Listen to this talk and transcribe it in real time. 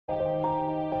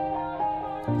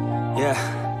Yeah.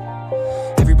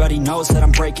 Everybody knows that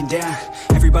I'm breaking down.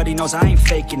 Everybody knows I ain't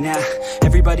faking now.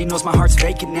 Everybody knows my heart's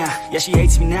vacant now. Yeah, she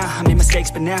hates me now, I made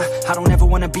mistakes, but now I don't ever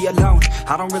wanna be alone.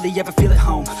 I don't really ever feel at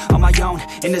home. On my own,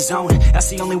 in the zone, that's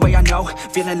the only way I know.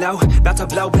 Feeling low, about to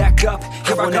blow back up.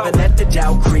 Here I won't ever let the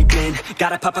doubt creep in.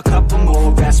 Gotta pop a couple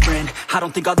more aspirin. I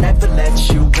don't think I'll ever let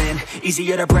you in.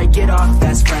 Easier to break it off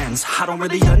best friends. I don't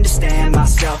really understand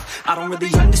myself. I don't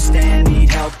really understand, need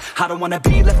help. I don't wanna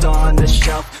be left on the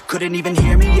shelf. Couldn't even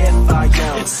hear me if I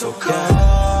yelled. It's so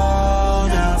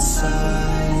cold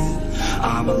outside,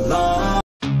 I'm alone.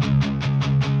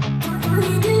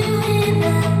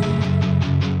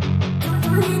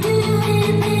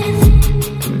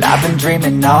 And I've been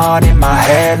dreaming on in my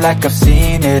head like I've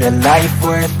seen it. A life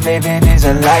worth living is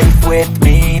a life with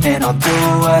meaning. I'll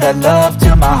do what I love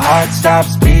till my heart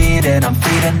stops beating. I'm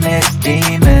feeding this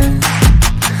demon.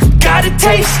 Got a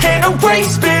taste, can't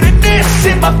erase bitterness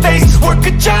in my face. Work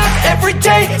a job every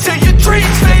day till your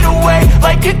dreams fade away.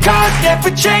 Like a card,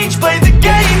 never change, play the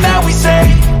game that we say.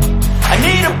 I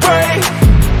need a break.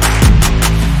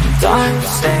 I'm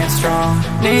staying strong,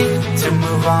 need to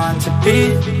move on to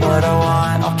be what I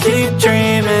want. I'll keep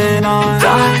dreaming on.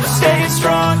 I'm staying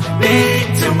strong,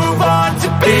 need to move on to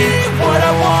be what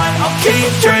I want. I'll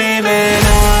keep dreaming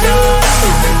on.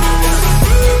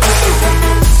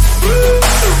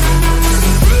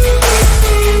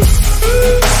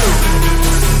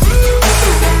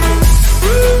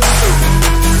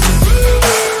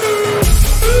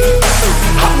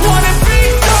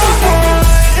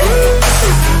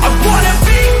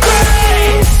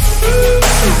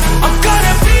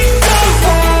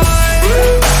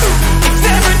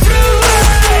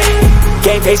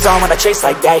 Face on when I chase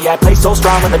like that. Yeah, I play so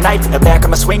strong with a knife in the back.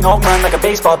 I'ma swing home run like a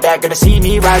baseball bat. Gonna see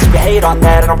me rise, you can hate on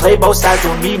that. I don't play both sides,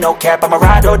 doing me no cap. I'ma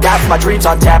ride or die for my dreams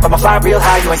on tap. I'ma fly real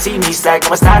high, you ain't see me slack.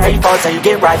 No, it's not how you fall, it's how you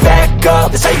get right back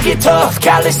up. That's how you get tough.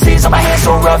 Calluses on my hands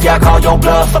so rough, yeah, I call your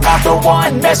bluff. I'm not the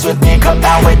one, mess with me, come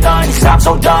out with none. Cause I'm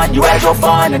so done, you had your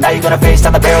fun. And now you're gonna face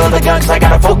down the barrel of the gun. Cause I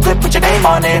got a full clip, put your name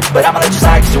on it. But I'ma let you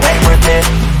slide cause you ain't worth it.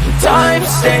 I'm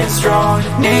staying strong,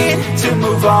 need to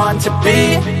move on to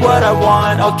be what I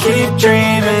want. I'll keep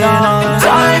dreaming on.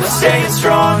 I'm staying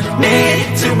strong,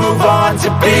 need to move on to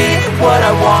be what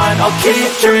I want. I'll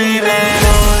keep dreaming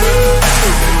on.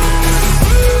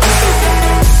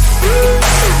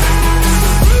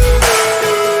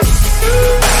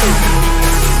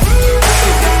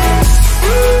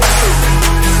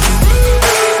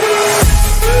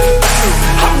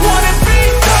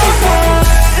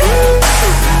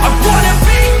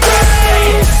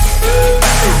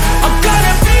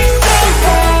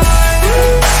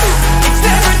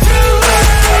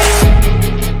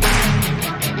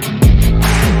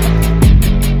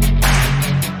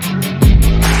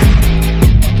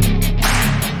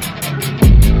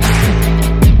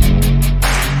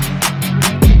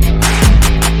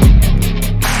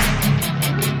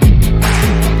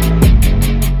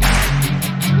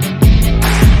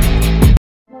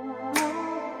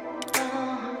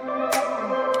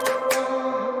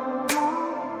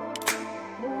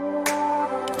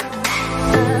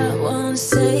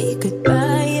 Say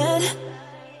goodbye yet.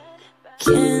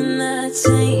 Can I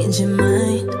change your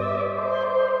mind?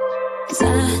 'Cause I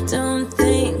don't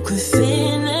think we're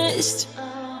finished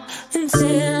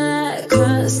until I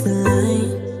cross the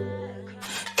line.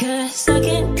 'Cause I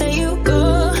can't let you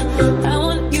go. I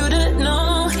want you to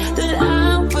know that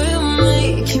I will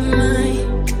make you mine.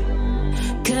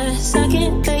 'Cause I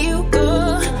can't let you go.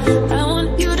 I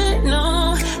want you to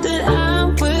know that I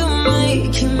will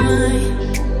make you mine.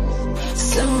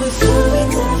 So before we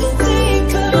dive in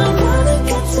deeper, I wanna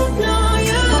get to know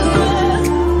you.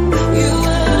 You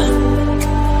are.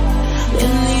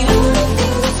 And the only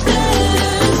thing that's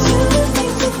better is to be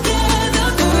together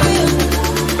for real.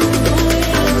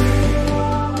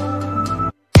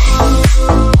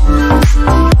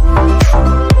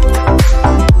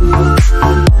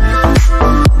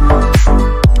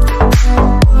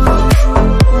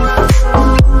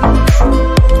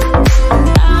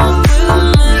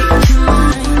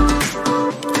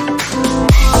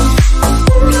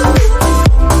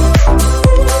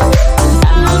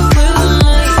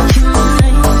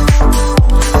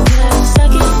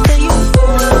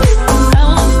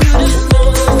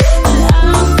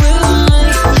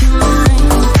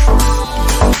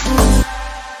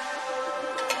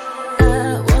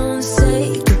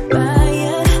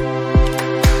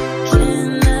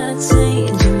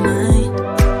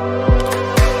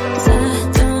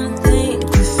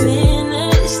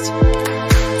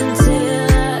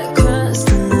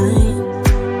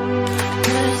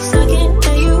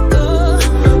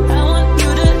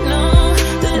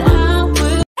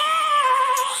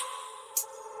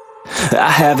 I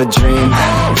have a dream,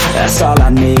 that's all I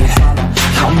need.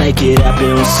 I'll make it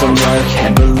happen with some work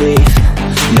and belief.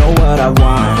 Know what I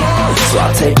want, so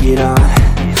I'll take it on.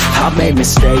 I've made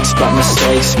mistakes, but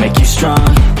mistakes make you strong.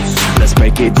 Let's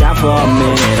break it down for a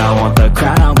minute. I want the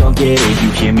crown, I'm gon' get it. You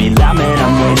hear me loud, man,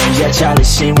 I'm winning. Yeah, Charlie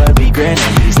Sheen will be grinning.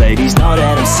 These ladies know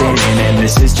that I'm sinning, and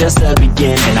this is just the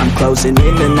beginning. I'm closing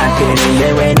in the night inning.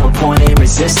 There ain't no point in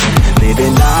resisting.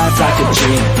 Living life like a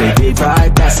dream, live it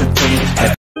right, that's the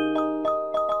thing.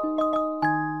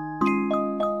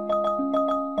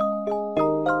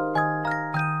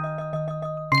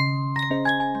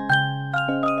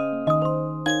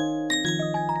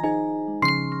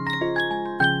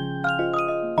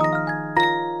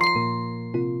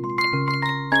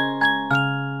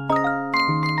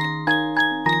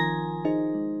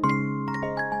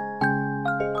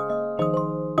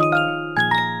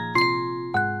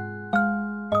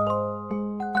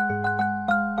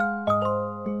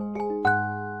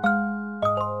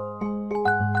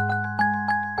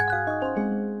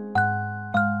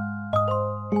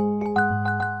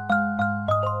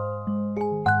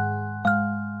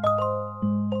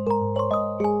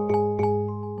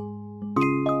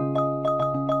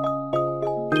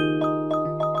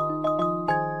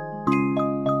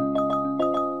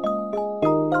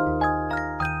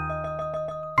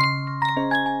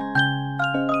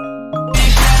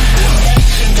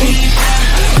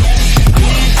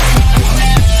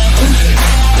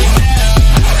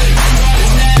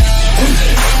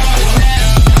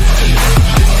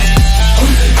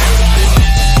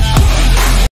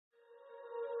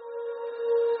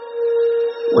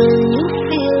 When you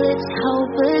feel it's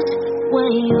hopeless,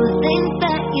 when you think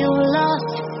that you're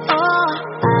lost, oh,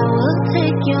 I will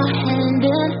take your hand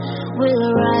and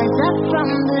we'll rise up from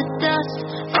the dust.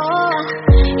 Oh,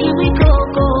 here we go,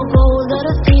 go, go, let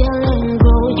us feeling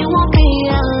grow. You won't be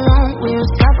alone, we're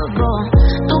unstoppable.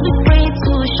 Don't be afraid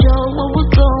to show what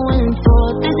we're going for.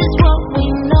 This is what we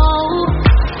know.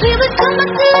 We become a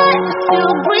dead,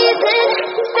 still breathing,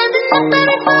 standing up,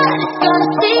 everybody's gonna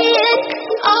see it.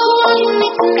 All you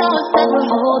need to know is that we're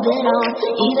holding on.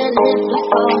 Even if we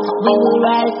fall, we will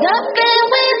rise up and